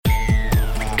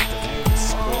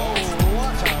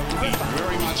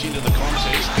much into the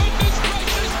contest. Goodness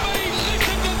gracious me,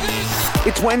 listen to this!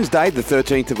 It's Wednesday, the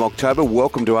 13th of October.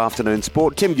 Welcome to Afternoon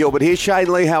Sport. Tim Gilbert here.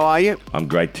 Shane Lee, how are you? I'm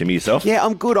great, Tim. Yourself? Yeah,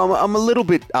 I'm good. I'm a little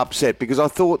bit upset because I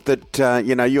thought that,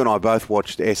 you and I both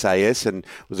watched SAS and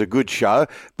it was a good show.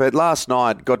 But last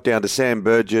night got down to Sam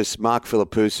Burgess, Mark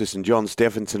Philippoussis and John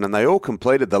Stephenson, and they all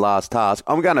completed the last task.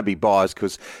 I'm going to be biased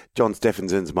because John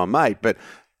Stephenson's my mate, but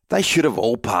they should have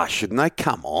all passed, shouldn't they?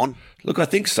 Come on. Look, I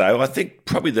think so. I think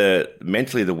probably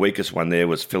mentally the weakest one there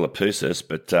was Philippoussis,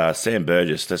 but Sam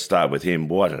Burgess, to start with him,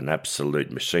 what an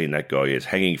absolute machine that guy is,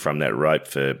 hanging from that rope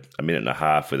for a minute and a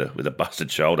half with a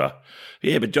busted shoulder.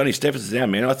 Yeah, but Johnny Stephenson's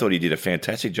down, man. I thought he did a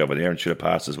fantastic job there and should have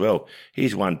passed as well.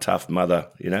 He's one tough mother,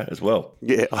 as well.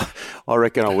 Yeah, I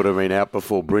reckon I would have been out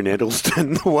before Bryn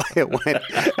Edelstein the way it went.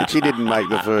 But she didn't make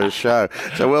the first show.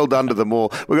 So well done to them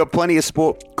all. We've got plenty of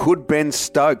sport. Could Ben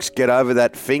Stokes get over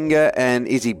that finger, and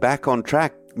is he back on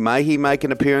track? May he make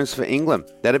an appearance for England?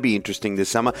 That'd be interesting this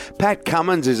summer. Pat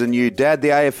Cummins is a new dad. The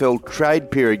AFL trade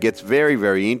period gets very,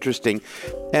 very interesting.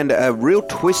 And a real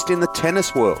twist in the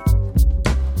tennis world.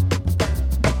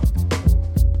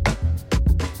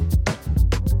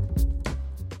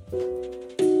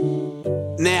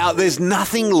 Now, there's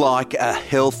nothing like a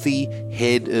healthy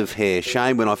head of hair.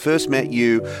 Shane, when I first met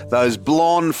you, those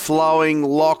blonde flowing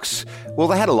locks, well,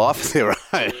 they had a life of their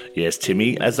own. Yes,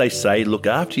 Timmy. As they say, look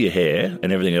after your hair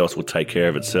and everything else will take care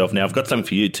of itself. Now, I've got something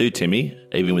for you too, Timmy,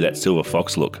 even with that silver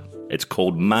fox look. It's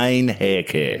called Mane Hair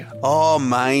Care. Oh,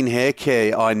 Mane Hair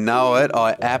Care. I know it.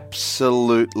 I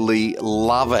absolutely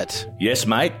love it. Yes,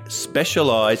 mate.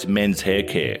 Specialised men's hair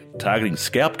care, targeting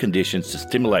scalp conditions to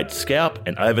stimulate scalp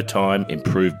and, over time,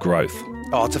 improve growth.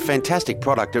 Oh, it's a fantastic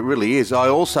product. It really is. I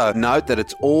also note that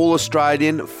it's all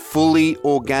Australian, fully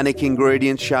organic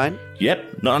ingredients, Shane.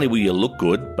 Yep. Not only will you look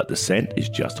good, but the scent is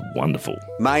just wonderful.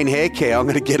 Mane Hair Care. I'm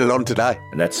going to get it on today.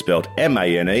 And that's spelled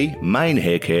M-A-N-E,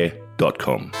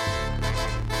 manehaircare.com.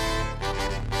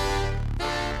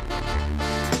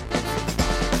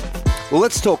 Well,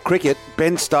 let's talk cricket.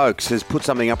 Ben Stokes has put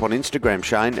something up on Instagram,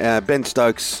 Shane. Ben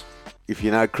Stokes, if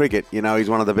you know cricket, he's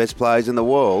one of the best players in the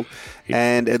world.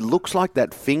 And it looks like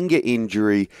that finger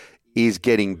injury is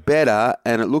getting better,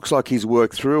 and it looks like he's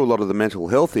worked through a lot of the mental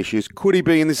health issues. Could he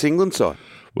be in this England side?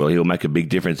 Well, he'll make a big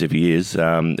difference if he is.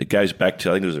 It goes back to,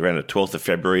 I think it was around the 12th of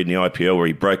February in the IPL where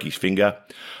he broke his finger,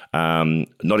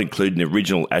 not including the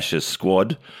original Ashes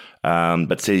squad.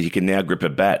 But says he can now grip a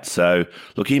bat. So,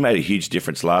 look, he made a huge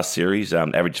difference last series,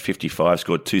 averaged 55,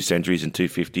 scored 2 centuries and 2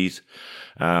 50s.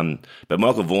 But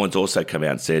Michael Vaughan's also come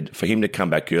out and said for him to come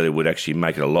back early would actually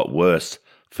make it a lot worse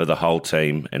for the whole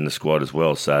team and the squad as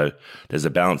well. So there's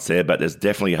a balance there, but there's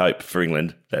definitely hope for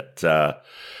England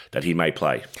that he may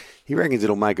play. He reckons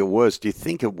it'll make it worse. Do you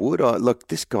think it would? Look,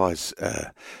 this guy's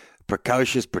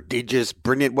precocious, prodigious,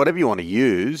 brilliant, whatever you want to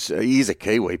use. He's a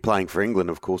Kiwi playing for England,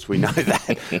 of course, we know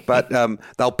that. But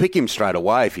they'll pick him straight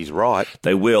away if he's right.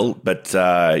 They will, but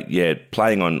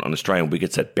playing on Australian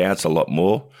wickets that bounce a lot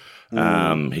more.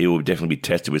 He will definitely be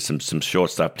tested with some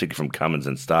short stuff, particularly from Cummins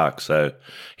and Stark. So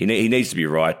he needs to be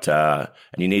right, and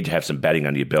you need to have some batting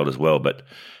under your belt as well. But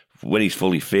when he's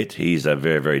fully fit, he's a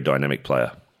very, very dynamic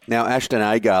player. Now, Ashton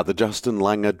Agar, the Justin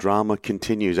Langer drama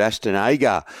continues. Ashton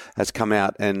Agar has come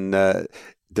out and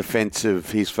defence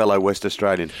of his fellow West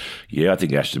Australian. Yeah, I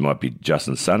think Ashton might be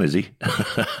Justin's son, is he?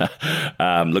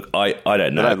 Look, I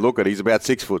don't know. Don't look at it. He's about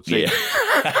 6 foot. Yeah.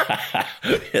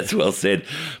 That's well said.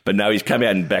 But no, he's come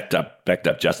out and backed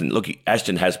up Justin. Look,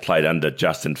 Ashton has played under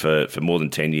Justin for more than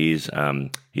 10 years.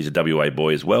 He's a WA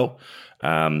boy as well.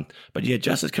 But yeah,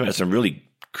 Justin's come out with some really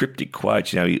cryptic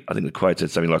quotes. I think the quote said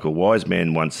something like, a wise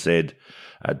man once said,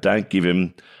 don't give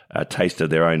him a taste of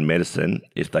their own medicine.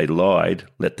 If they lied,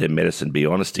 let their medicine be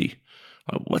honesty.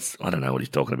 I don't know what he's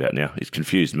talking about now. He's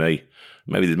confused me.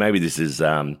 Maybe this is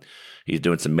he's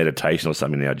doing some meditation or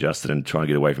something now, Justin, and trying to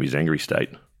get away from his angry state.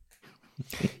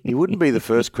 You wouldn't be the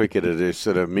first cricketer to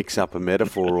sort of mix up a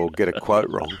metaphor or get a quote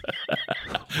wrong,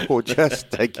 or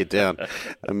just take you down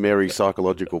a merry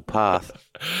psychological path.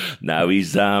 No,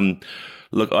 he's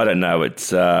look, I don't know.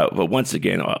 It's but once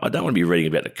again, I don't want to be reading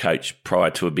about the coach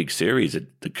prior to a big series.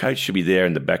 The coach should be there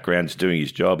in the background, just doing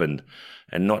his job, and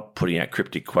not putting out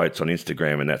cryptic quotes on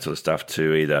Instagram and that sort of stuff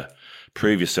to either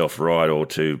prove yourself right or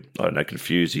to, I don't know,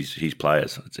 confuse his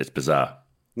players. It's bizarre.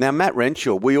 Now, Matt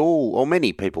Renshaw,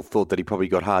 many people thought that he probably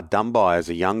got hard done by as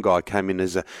a young guy, came in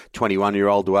as a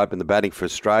 21-year-old to open the batting for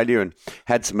Australia and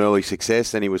had some early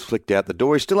success, then he was flicked out the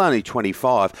door. He's still only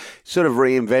 25, sort of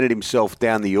reinvented himself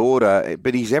down the order,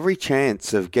 but he's every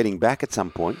chance of getting back at some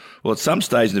point. Well, at some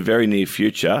stage in the very near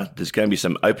future, there's going to be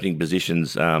some opening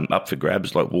positions up for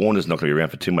grabs, like Warner's not going to be around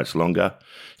for too much longer.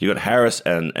 You've got Harris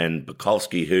and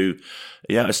Bukowski who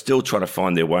are still trying to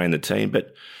find their way in the team,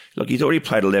 but look, he's already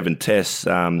played 11 tests.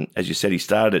 As you said, he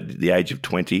started at the age of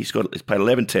 20. He's played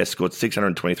 11 tests, scored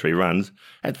 623 runs,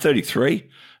 at 33.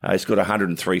 He's got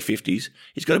 103 50s.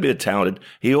 He's got a bit of talented.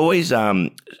 He always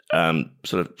sort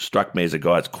of struck me as a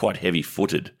guy that's quite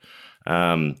heavy-footed.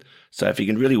 So if he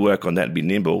can really work on that and be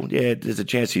nimble, yeah, there's a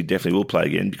chance he definitely will play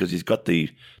again because he's got the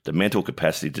mental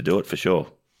capacity to do it for sure.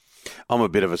 I'm a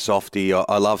bit of a softie.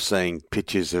 I love seeing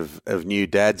pictures of new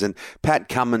dads. And Pat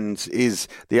Cummins is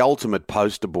the ultimate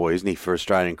poster boy, isn't he, for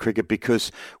Australian cricket?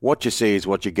 Because what you see is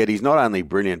what you get. He's not only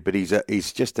brilliant, but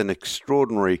he's just an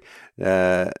extraordinary,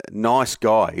 nice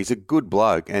guy. He's a good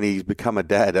bloke, and he's become a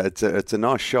dad. It's a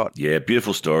nice shot. Yeah,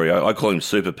 beautiful story. I call him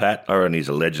Super Pat. I reckon he's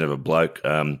a legend of a bloke.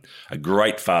 A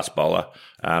great fast bowler.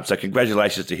 So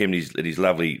congratulations to him and his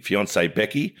lovely fiancée,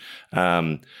 Becky.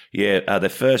 Their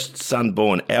first son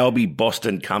born, Albie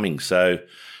Boston Cummings. So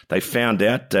they found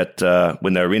out that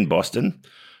when they were in Boston,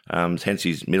 hence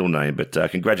his middle name. But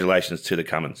congratulations to the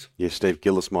Cummins. Yeah, Steve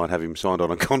Gillis might have him signed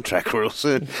on a contract real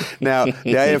soon. Now,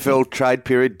 the AFL trade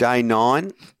period, day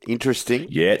 9, interesting.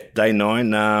 Yeah, day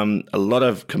 9. A lot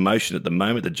of commotion at the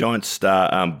moment. The Giants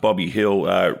star, Bobby Hill,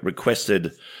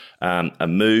 requested a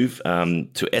move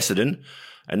to Essendon.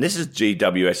 And this is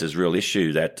GWS's real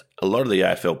issue, that a lot of the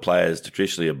AFL players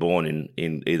traditionally are born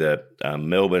in either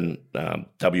Melbourne,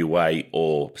 WA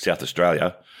or South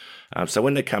Australia. So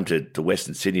when they come to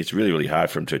Western Sydney, it's really, really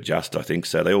hard for them to adjust, I think.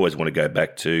 So they always want to go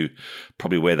back to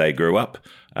probably where they grew up.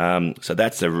 So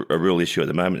that's a real issue at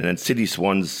the moment. And then Sydney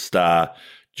Swans star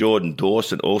Jordan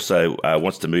Dawson also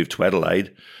wants to move to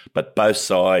Adelaide, but both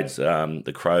sides,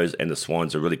 the Crows and the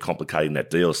Swans, are really complicating that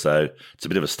deal. So it's a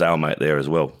bit of a stalemate there as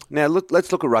well. Now,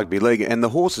 let's look at rugby league. And the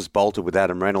horse is bolted with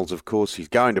Adam Reynolds, of course. He's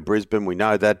going to Brisbane, we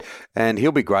know that. And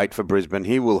he'll be great for Brisbane.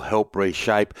 He will help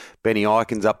reshape. Benny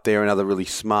Eiken's up there, another really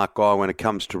smart guy when it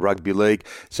comes to rugby league.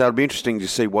 So it'll be interesting to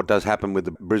see what does happen with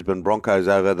the Brisbane Broncos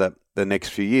over the next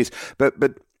few years. But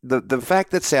the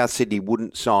fact that South Sydney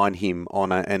wouldn't sign him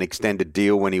on an extended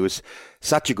deal when he was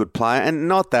such a good player, and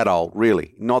not that old,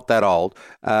 really, not that old,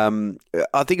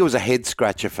 I think it was a head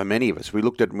scratcher for many of us. We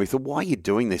looked at it and we thought, why are you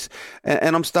doing this?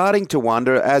 And I'm starting to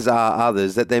wonder, as are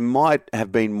others, that there might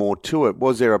have been more to it.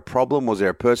 Was there a problem? Was there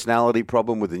a personality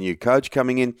problem with the new coach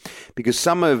coming in? Because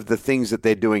some of the things that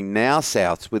they're doing now,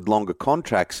 Souths, with longer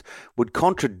contracts, would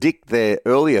contradict their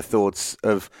earlier thoughts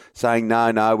of saying,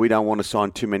 no, we don't want to sign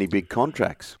too many big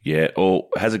contracts. Yeah, or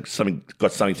has it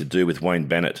got something to do with Wayne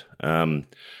Bennett?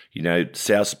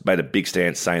 South made a big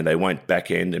stance saying they won't back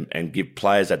end and give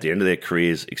players at the end of their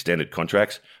careers extended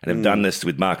contracts. And they've done this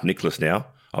with Mark Nicholas now.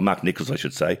 Mark Nichols, I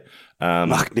should say.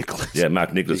 Mark Nicholas. Yeah,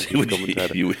 Mark Nicholas.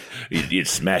 You'd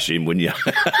smash him, wouldn't you?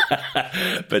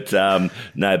 But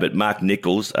Mark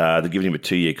Nichols, they're giving him a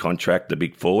 2-year contract, the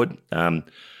big forward.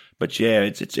 But yeah,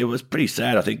 it was pretty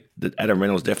sad. I think that Adam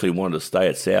Reynolds definitely wanted to stay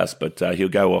at South, but he'll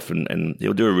go off and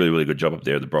he'll do a really, really good job up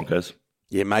there at the Broncos.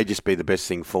 Yeah, it may just be the best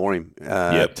thing for him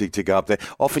to go up there.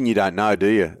 Often you don't know, do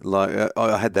you? Like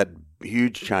I had that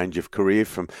huge change of career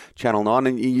from Channel 9,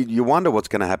 and you wonder what's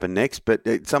going to happen next, but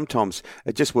sometimes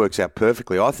it just works out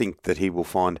perfectly. I think that he will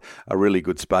find a really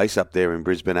good space up there in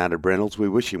Brisbane, Adam Reynolds. We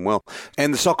wish him well.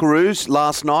 And the Socceroos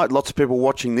last night, lots of people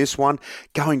watching this one,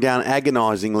 going down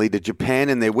agonisingly to Japan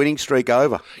and their winning streak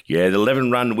over. Yeah, the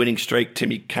 11-run winning streak,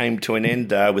 Timmy, came to an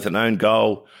end with an own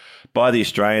goal by the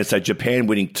Australians. So Japan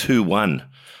winning 2-1.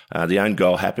 The own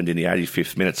goal happened in the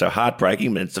 85th minute, so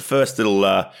heartbreaking, but it's the first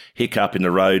little hiccup in the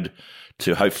road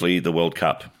to hopefully the World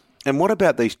Cup. And what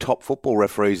about these top football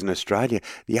referees in Australia?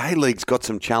 The A-League's got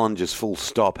some challenges full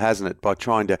stop, hasn't it, by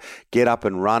trying to get up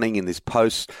and running in this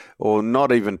post, or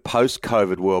not even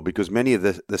post-COVID world, because many of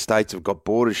the states have got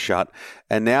borders shut,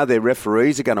 and now their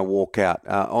referees are going to walk out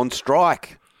on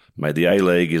strike. Mate, the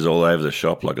A-League is all over the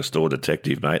shop like a store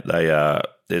detective, mate.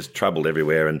 There's trouble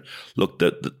everywhere, and look,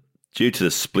 due to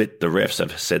the split, the refs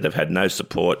have said they've had no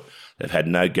support, they've had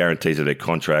no guarantees of their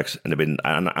contracts, and they've been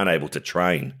unable to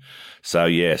train. So,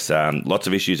 yes, lots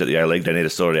of issues at the A-League. They need to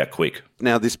sort it out quick.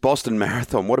 Now, this Boston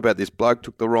Marathon, what about this bloke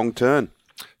took the wrong turn?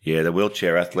 Yeah, the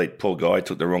wheelchair athlete, poor guy,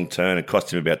 took the wrong turn. It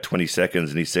cost him about 20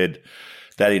 seconds, and he said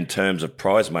that in terms of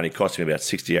prize money cost him about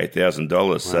 $68,000.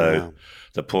 Wow. So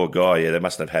the poor guy, they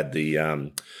mustn't have had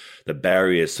the the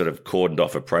barriers sort of cordoned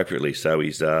off appropriately. So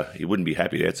he wouldn't be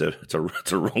happy. It's a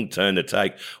wrong turn to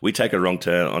take. We take a wrong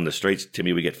turn on the streets,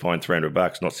 Timmy, we get fined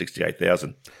 $300, not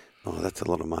 68,000. Oh, that's a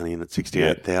lot of money, and it's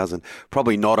 68,000.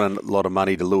 Probably not a lot of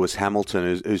money to Lewis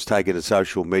Hamilton, who's taken to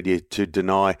social media to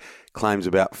deny claims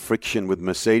about friction with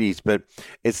Mercedes. But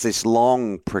it's this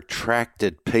long,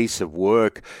 protracted piece of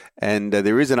work, and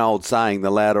there is an old saying: "The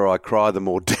louder I cry, the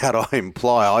more doubt I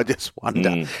imply." I just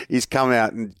wonder, he's come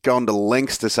out and gone to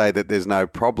lengths to say that there's no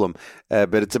problem,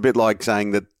 but it's a bit like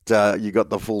saying that you got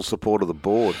the full support of the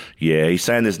board. Yeah, he's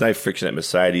saying there's no friction at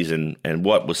Mercedes, and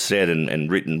what was said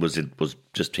and written was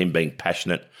just him being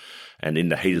passionate and in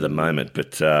the heat of the moment.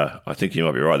 But I think you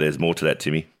might be right. There's more to that,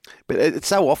 Timmy. But it's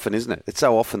so often, isn't it? It's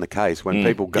so often the case when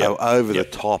people go over the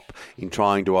top in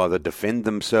trying to either defend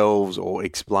themselves or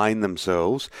explain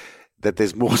themselves, that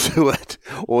there's more to it,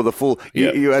 or the full.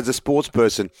 You as a sports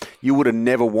person, you would have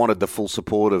never wanted the full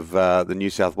support of the New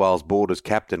South Wales board as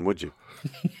captain, would you?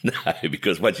 No,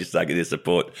 because once you start getting their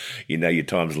support, you know your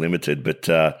time's limited. But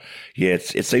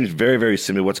it seems very, very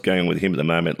similar what's going on with him at the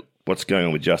moment, what's going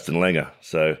on with Justin Langer.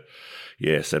 So,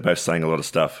 so both saying a lot of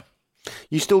stuff.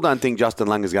 You still don't think Justin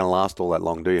Langer's going to last all that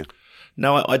long, do you?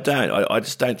 No, I don't. I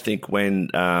just don't think when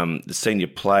the senior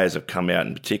players have come out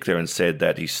in particular and said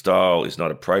that his style is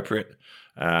not appropriate,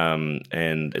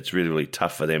 and it's really, really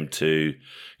tough for them to,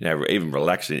 even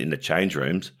relax in the change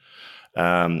rooms.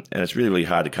 And it's really, really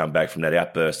hard to come back from that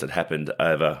outburst that happened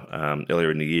over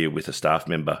earlier in the year with a staff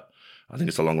member. I think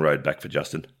it's a long road back for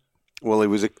Justin. Well, he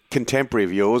was a contemporary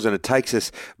of yours, and it takes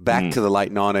us back to the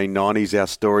late 1990s, our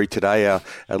story today, a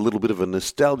little bit of a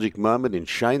nostalgic moment in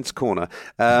Shane's Corner.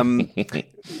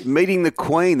 Meeting the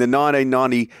Queen, the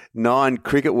 1999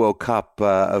 Cricket World Cup.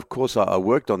 Of course, I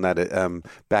worked on that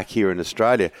back here in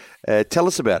Australia. Tell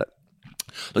us about it.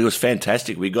 Look, it was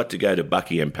fantastic. We got to go to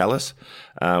Buckingham Palace.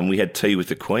 We had tea with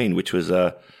the Queen, which was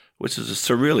a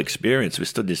surreal experience. We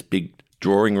stood in this big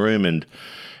drawing room, and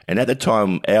at the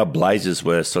time, our blazers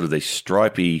were sort of these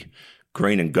stripy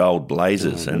green and gold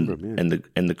blazers. And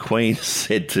the Queen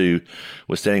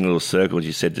was standing in a little circle, and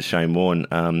she said to Shane Warne,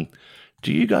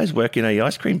 "Do you guys work in a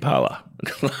ice cream parlour?"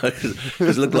 Because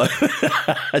it looked like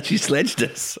she sledged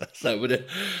us.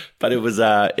 But it was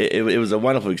a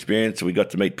wonderful experience. We got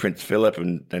to meet Prince Philip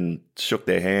and shook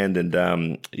their hand, and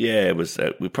it was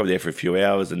we were probably there for a few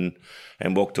hours and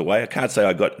walked away. I can't say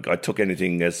I took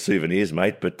anything as souvenirs,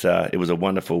 mate, but it was a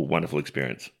wonderful, wonderful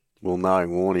experience. Well,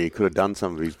 knowing Warner, he could have done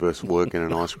some of his best work in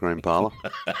an ice cream parlour.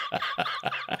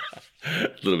 A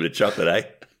little bit of chocolate, eh?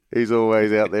 He's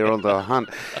always out there on the hunt.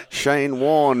 Shane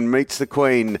Warne meets the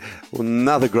Queen.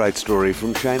 Another great story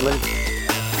from Shane Lee.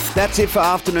 That's it for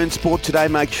Afternoon Sport today.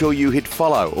 Make sure you hit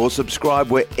follow or subscribe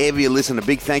wherever you listen. A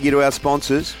big thank you to our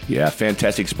sponsors. Yeah,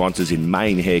 fantastic sponsors in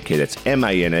Maine Hair Care. That's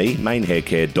MANE,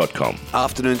 mainehaircare.com.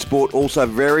 Afternoon Sport also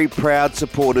very proud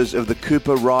supporters of the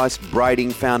Cooper Rice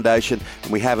Braiding Foundation.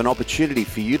 And we have an opportunity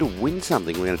for you to win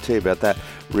something. We're going to tell you about that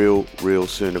real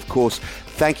soon. Of course,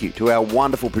 thank you to our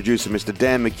wonderful producer, Mr.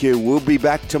 Dan McHugh. We'll be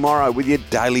back tomorrow with your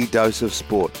daily dose of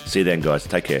sport. See you then, guys.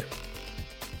 Take care.